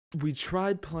We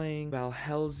tried playing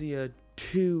Valhelsia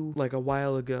 2 like a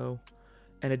while ago,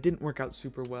 and it didn't work out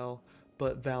super well.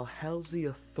 But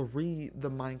Valhelsia 3, the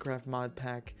Minecraft mod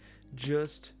pack,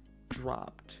 just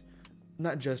dropped.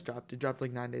 Not just dropped, it dropped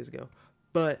like 9 days ago.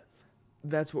 But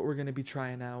that's what we're going to be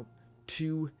trying out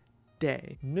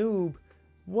today. Noob?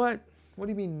 What? What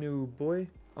do you mean noob, boy?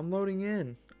 I'm loading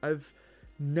in. I've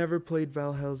never played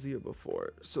Valhelsia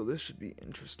before, so this should be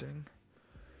interesting,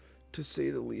 to say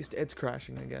the least. It's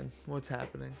crashing again. What's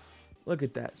happening? Look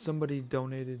at that. Somebody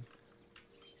donated.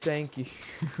 Thank you.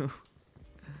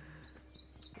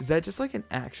 Is that just like an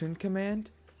action command?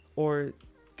 Or,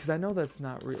 because I know that's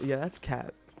not real. Yeah, that's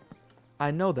cat. I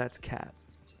know that's cat.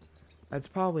 That's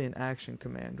probably an action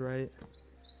command, right?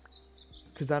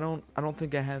 Because I don't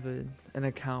think I have an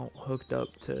account hooked up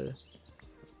to,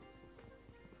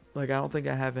 like, I don't think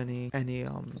I have any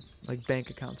like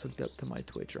bank accounts hooked up to my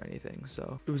Twitch or anything.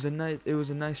 So it was a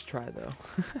nice try though.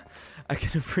 I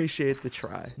can appreciate the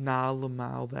try. Nah,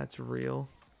 Lamau, that's real.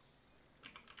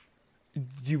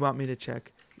 Do you want me to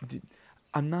check?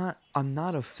 I'm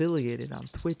not affiliated on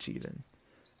Twitch even.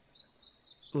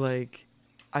 Like,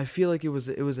 I feel like it was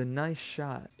a nice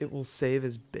shot. It will save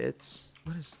as bits.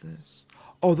 What is this?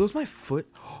 Oh, those my foot.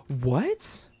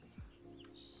 What?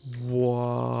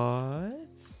 What?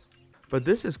 But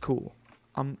this is cool.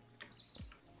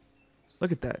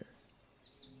 Look at that.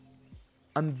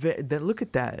 Then look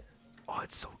at that. Oh,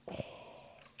 it's so.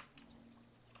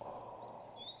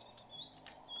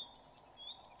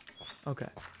 Okay,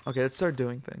 let's start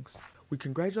doing things. We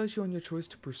congratulate you on your choice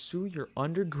to pursue your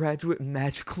undergraduate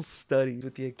magical studies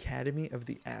with the Academy of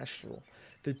the Astral.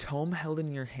 The tome held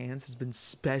in your hands has been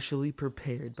specially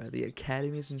prepared by the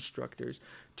Academy's instructors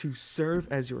to serve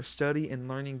as your study and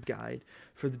learning guide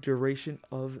for the duration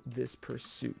of this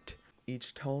pursuit.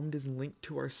 Each tome is linked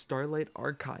to our Starlight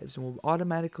archives and will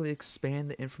automatically expand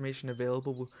the information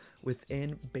available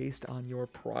within based on your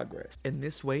progress. In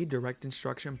this way, direct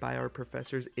instruction by our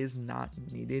professors is not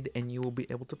needed, and you will be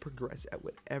able to progress at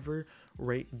whatever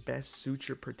rate best suits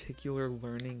your particular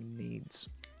learning needs.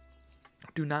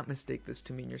 Do not mistake this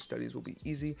to mean your studies will be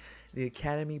easy. The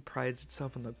Academy prides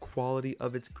itself on the quality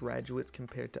of its graduates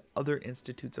compared to other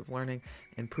institutes of learning,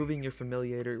 and proving your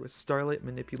familiarity with Starlight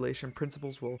manipulation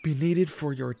principles will be needed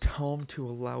for your tome to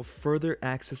allow further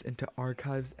access into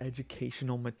archives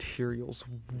educational materials.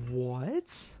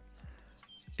 What?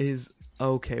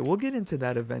 Okay, we'll get into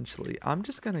that eventually. I'm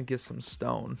just gonna get some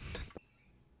stone.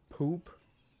 Poop,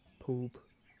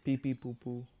 pee pee poo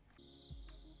poo.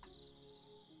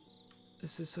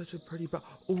 This is such a pretty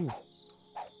ooh.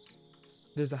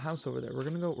 There's a house over there.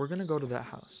 We're gonna go to that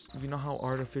house. You know how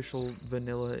artificial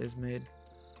vanilla is made?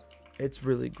 It's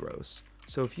really gross.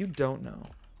 So if you don't know,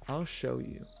 I'll show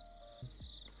you.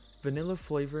 Vanilla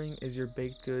flavoring is your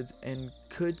baked goods and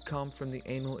could come from the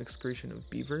anal excretion of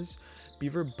beavers.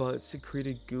 Beaver butts secrete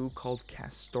a goo called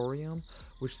castoreum,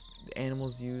 which the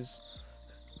animals use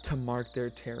to mark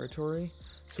their territory.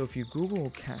 So if you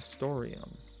Google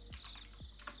castoreum,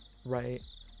 right,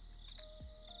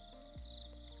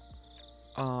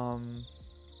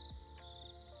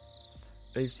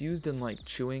 it's used in like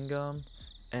chewing gum,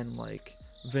 and like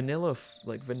vanilla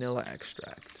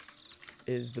extract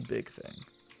is the big thing.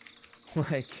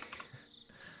 Like,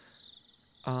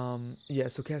 yeah,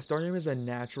 so castoreum is a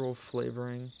natural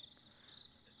flavoring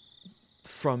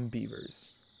from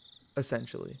beavers,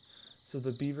 essentially. So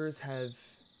the beavers have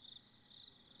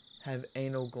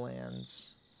anal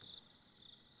glands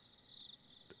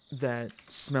that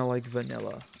smell like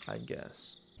vanilla, I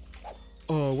guess.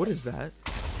 Oh, what is that?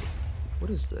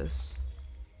 What is this?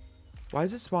 Why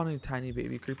is it spawning tiny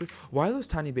baby creepers? Why are those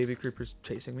tiny baby creepers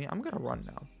chasing me? I'm gonna run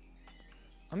now.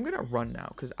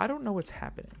 Because I don't know what's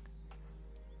happening.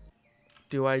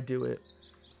 Do I do it?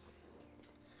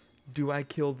 Do I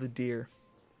kill the deer?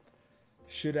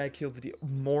 Should I kill the deer?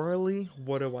 Morally,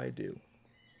 what do I do?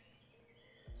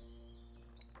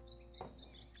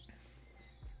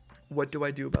 What do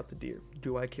I do about the deer?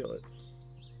 Do I kill it?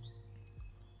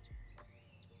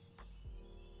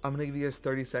 I'm gonna give you guys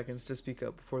 30 seconds to speak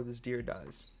up before this deer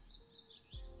dies.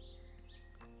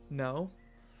 No?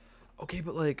 Okay,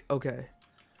 but like, okay.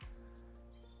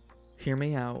 Hear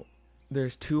me out.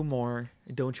 There's 2 more.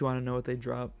 Don't you want to know what they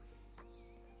drop?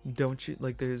 Don't you?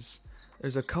 Like, there's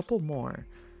a couple more.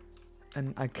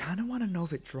 And I kind of want to know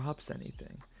if it drops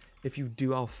anything. If you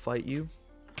do, I'll fight you.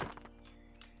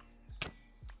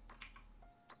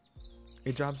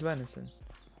 It drops venison.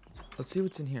 Let's see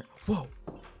what's in here. Whoa.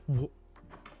 Whoa.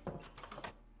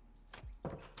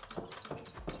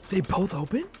 They both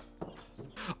open?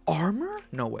 Armor?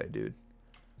 No way, dude.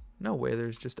 No way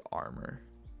there's just armor.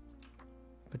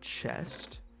 A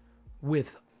chest?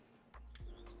 With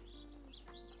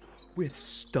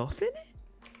stuff in it?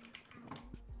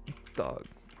 Dog,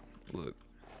 look.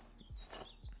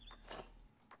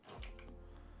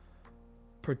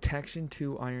 Protection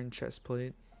 2 iron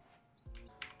chestplate.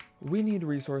 We need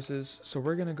resources, so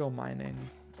we're gonna go mining.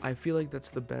 I feel like that's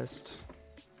the best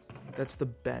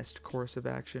course of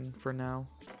action for now.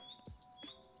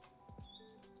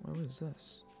 What is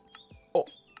this? Oh.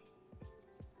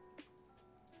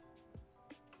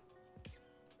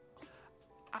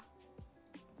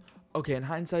 Okay, in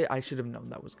hindsight, I should have known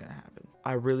that was gonna happen.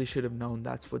 I really should have known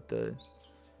that's what the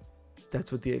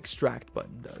extract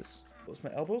button does.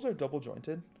 My elbows are double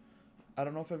jointed. I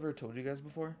don't know if I've ever told you guys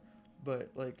before, but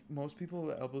like most people,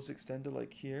 the elbows extend to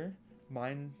like here.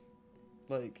 Mine,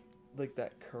 like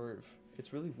that curve.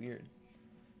 It's really weird.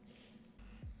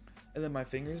 And then my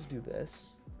fingers do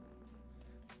this.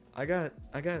 I can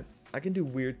do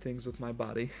weird things with my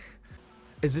body.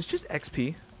 Is this just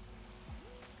XP?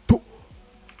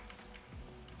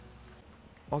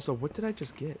 Also, what did I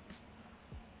just get?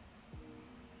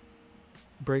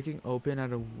 Breaking open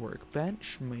at a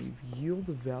workbench may yield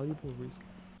a valuable resource.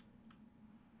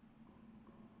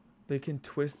 They can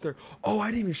twist their... Oh,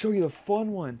 I didn't even show you the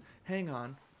fun one. Hang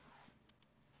on.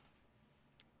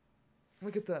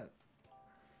 Look at that.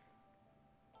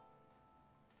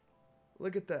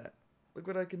 Look at that. Look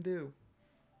what I can do.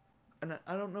 And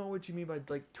I don't know what you mean by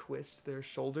like twist their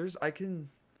shoulders. I can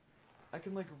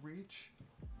like reach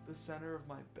the center of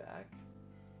my back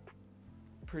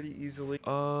pretty easily.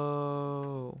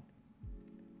 Oh.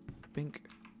 Bink.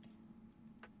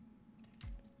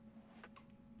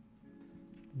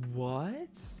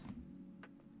 What?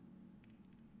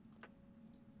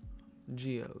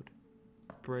 Geode.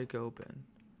 Break open.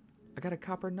 I got a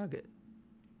copper nugget.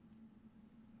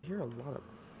 I hear a lot of...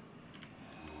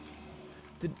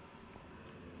 Did...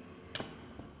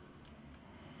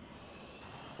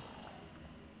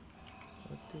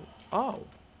 What did... Oh!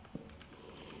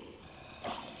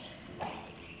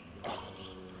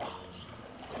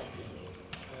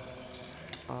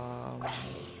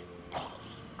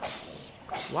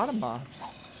 A lot of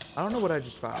mobs. I don't know what I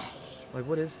just found. Like,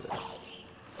 what is this?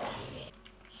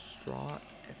 Straw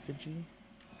effigy?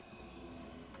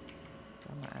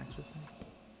 Got my axe with me?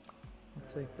 I'll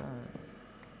take that.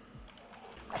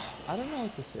 I don't know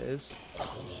what this is,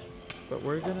 but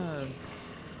we're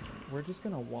just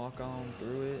gonna walk on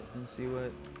through it and see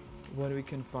what we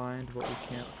can find, what we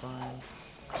can't find.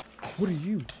 What are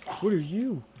you? What are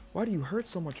you? Why do you hurt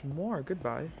so much more?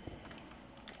 Goodbye.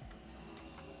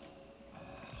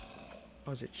 Oh,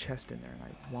 there's a chest in there and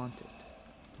I want it.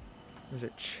 There's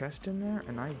a chest in there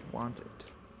and I want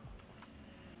it.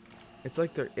 It's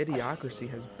like their idiocracy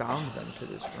has bound them to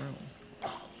this room.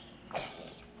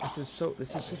 This is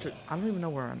such a... I don't even know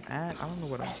where I'm at. I don't know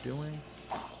what I'm doing.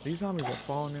 These zombies are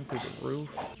falling in through the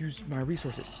roof. Use my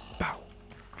resources. Bow.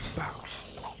 Bow.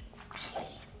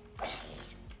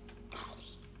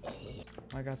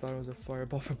 Like I thought it was a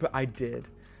fireball, but I did.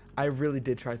 I really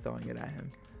did try throwing it at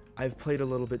him. I've played a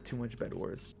little bit too much Bed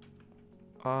Wars.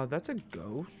 That's a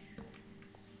ghost.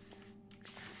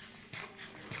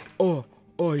 Oh,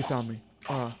 he found me.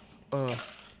 Oh, I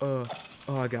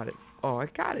got it. Oh, I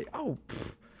got it. Oh,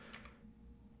 pfft.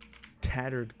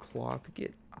 Tattered cloth.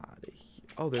 Get out of here.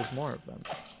 Oh, there's more of them.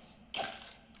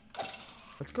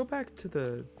 Let's go back to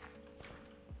the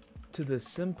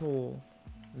simple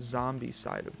zombie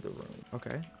side of the room.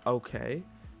 Okay.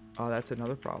 That's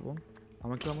another problem. I'm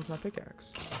gonna kill him with my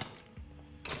pickaxe.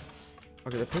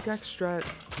 Okay, the pickaxe strat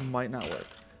might not work.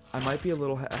 I might be a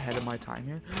little ahead of my time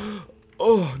here.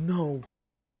 Oh, no.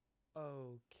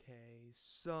 Okay,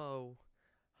 so,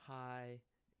 hi.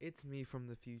 It's me from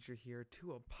the future here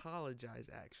to apologize,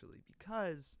 actually,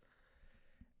 because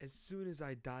as soon as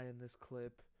I die in this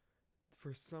clip,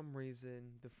 for some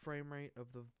reason, the frame rate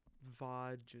of the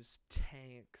VOD just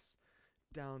tanks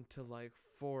down to like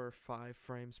 4 or 5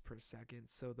 frames per second.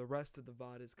 So the rest of the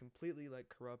VOD is completely like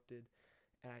corrupted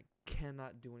and I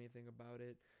cannot do anything about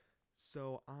it.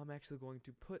 So I'm actually going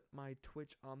to put my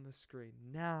Twitch on the screen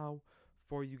now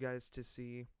for you guys to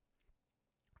see.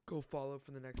 Go follow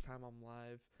for the next time I'm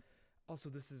live. Also,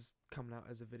 this is coming out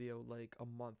as a video like a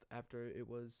month after it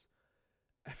was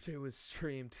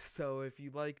streamed. So if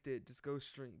you liked it, just go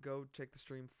check the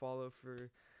stream, follow for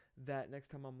that next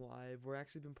time I'm live. We're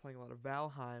actually been playing a lot of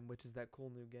Valheim, which is that cool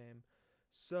new game.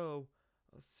 So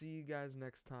I'll see you guys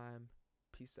next time.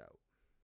 Peace out.